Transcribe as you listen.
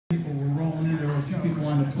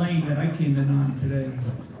on the plane that I came in on today.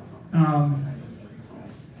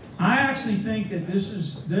 I actually think that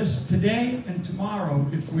this today and tomorrow,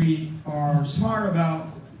 if we are smart about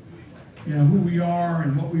who we are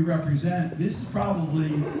and what we represent, this is probably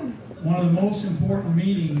one of the most important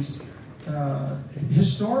meetings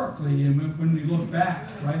historically. And when we look back,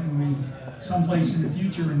 right, someplace in the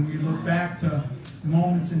future, and we look back to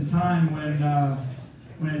moments in time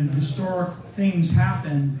when historic things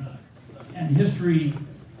happen and history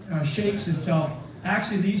shapes itself.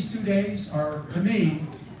 Actually, these 2 days are, to me,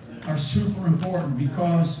 are super important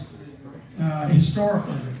because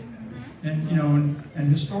historically, and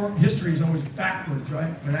history is always backwards,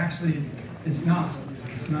 right? But actually, it's not.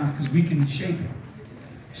 It's not, because we can shape it.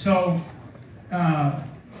 So,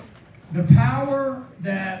 the power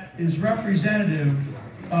that is representative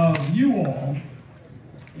of you all,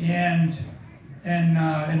 and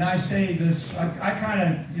I say this, I kind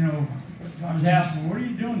of, I was asked, well, what are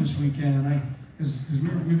you doing this weekend? And because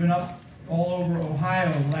we've been up all over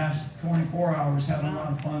Ohio the last 24 hours having a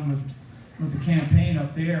lot of fun with the campaign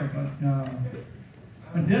up there.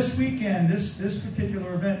 But this weekend, this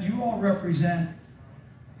particular event, you all represent,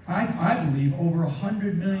 I believe, over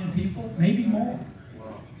 100 million people, maybe more.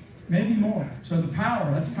 Maybe more. So the power,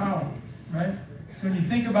 that's power, right? So when you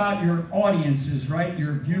think about your audiences, right,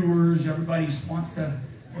 your viewers, everybody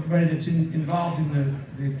that's involved in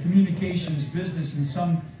the communications business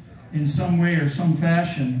in some way or some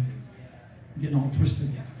fashion, I'm getting all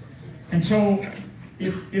twisted. And so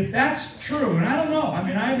if that's true, and I don't know, I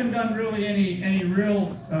mean, I haven't done really any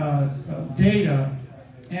real data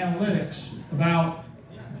analytics about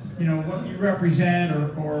what you represent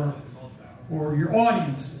or your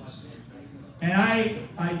audiences. And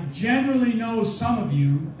I generally know some of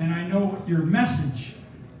you, and I know what your message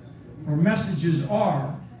or messages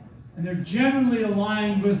are, and they're generally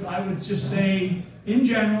aligned with, I would just say, in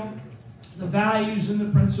general, the values and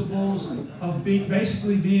the principles of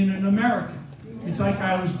basically being an American. It's like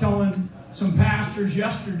I was telling some pastors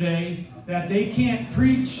yesterday that they can't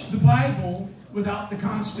preach the Bible without the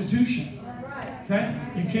Constitution. Okay?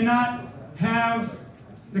 You cannot have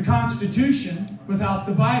the Constitution without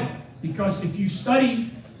the Bible. Because if you study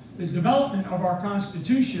the development of our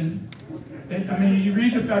Constitution, I mean, you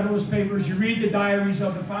read the Federalist Papers, you read the diaries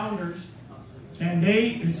of the founders, and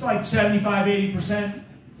it's like 75–80%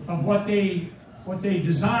 of what they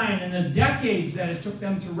designed, and the decades that it took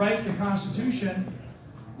them to write the Constitution,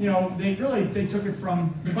 they took it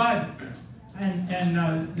from the Bible.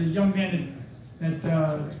 And the young man that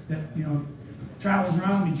travels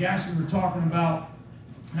around me, Jackson, we're talking about.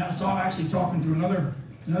 I was actually talking to another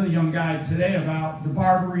young guy today about the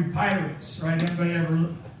Barbary Pirates, right? Anybody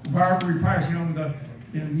ever Barbary Pirates? The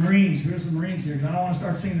Marines. Here's the Marines here. I don't want to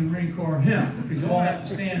start singing the Marine Corps hymn because you all have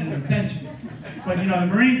to stand at attention. But the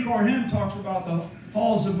Marine Corps hymn talks about the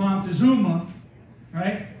halls of Montezuma,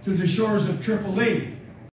 right, to the shores of Tripoli.